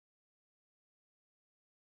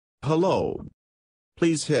Hello.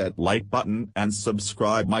 Please hit like button and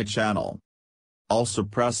subscribe my channel. Also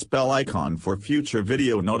press bell icon for future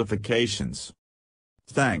video notifications.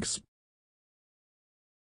 Thanks.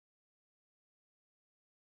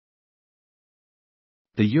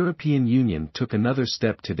 The European Union took another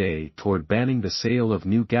step today toward banning the sale of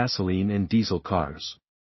new gasoline and diesel cars.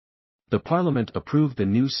 The Parliament approved the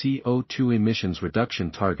new CO2 emissions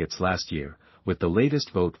reduction targets last year, with the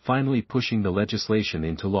latest vote finally pushing the legislation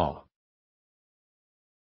into law.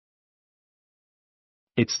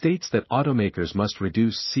 It states that automakers must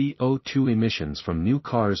reduce CO2 emissions from new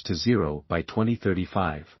cars to zero by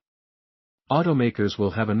 2035. Automakers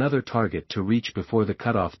will have another target to reach before the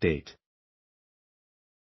cutoff date.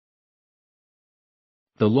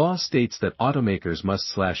 The law states that automakers must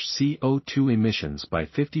slash CO2 emissions by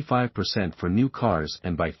 55% for new cars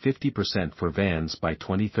and by 50% for vans by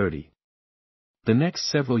 2030. The next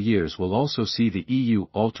several years will also see the EU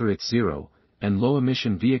alter its zero and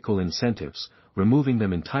low-emission vehicle incentives, removing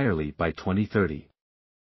them entirely by 2030.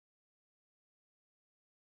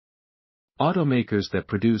 Automakers that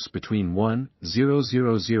produce between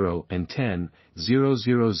 1,000 and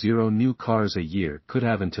 10,000 new cars a year could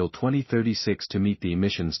have until 2036 to meet the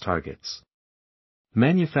emissions targets.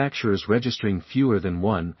 Manufacturers registering fewer than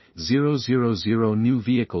 1,000 new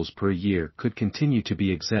vehicles per year could continue to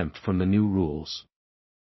be exempt from the new rules.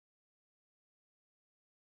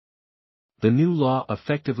 The new law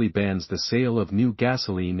effectively bans the sale of new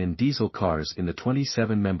gasoline and diesel cars in the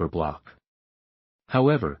 27-member bloc.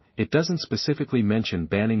 However, it doesn't specifically mention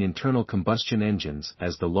banning internal combustion engines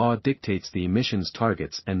as the law dictates the emissions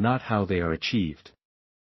targets and not how they are achieved.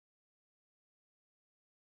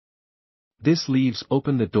 This leaves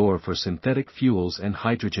open the door for synthetic fuels and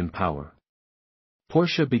hydrogen power.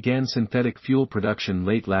 Porsche began synthetic fuel production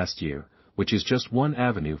late last year, which is just one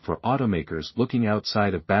avenue for automakers looking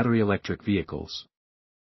outside of battery electric vehicles.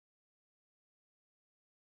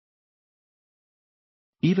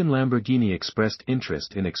 Even Lamborghini expressed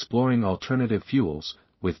interest in exploring alternative fuels,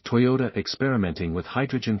 with Toyota experimenting with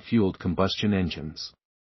hydrogen-fueled combustion engines.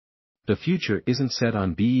 The future isn't set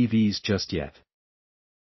on BEVs just yet.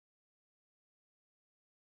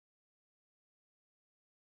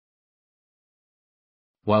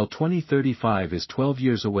 While 2035 is 12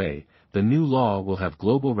 years away, the new law will have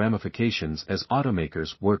global ramifications as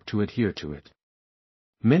automakers work to adhere to it.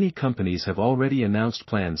 Many companies have already announced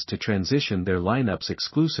plans to transition their lineups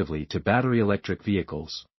exclusively to battery electric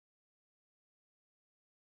vehicles.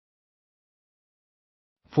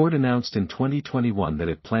 Ford announced in 2021 that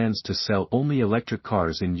it plans to sell only electric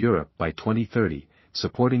cars in Europe by 2030,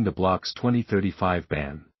 supporting the bloc's 2035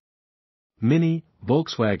 ban. Mini,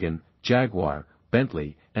 Volkswagen, Jaguar,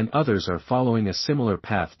 Bentley, and others are following a similar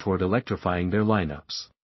path toward electrifying their lineups.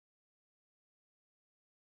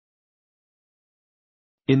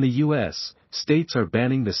 In the U.S., states are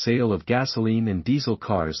banning the sale of gasoline and diesel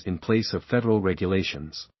cars in place of federal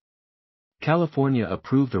regulations. California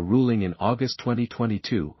approved a ruling in August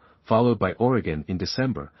 2022, followed by Oregon in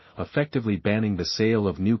December, effectively banning the sale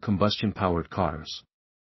of new combustion-powered cars.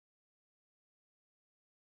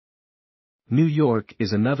 New York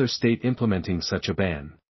is another state implementing such a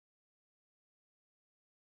ban.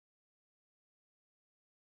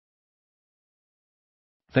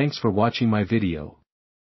 Thanks for watching my video.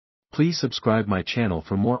 Please subscribe my channel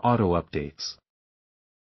for more auto updates.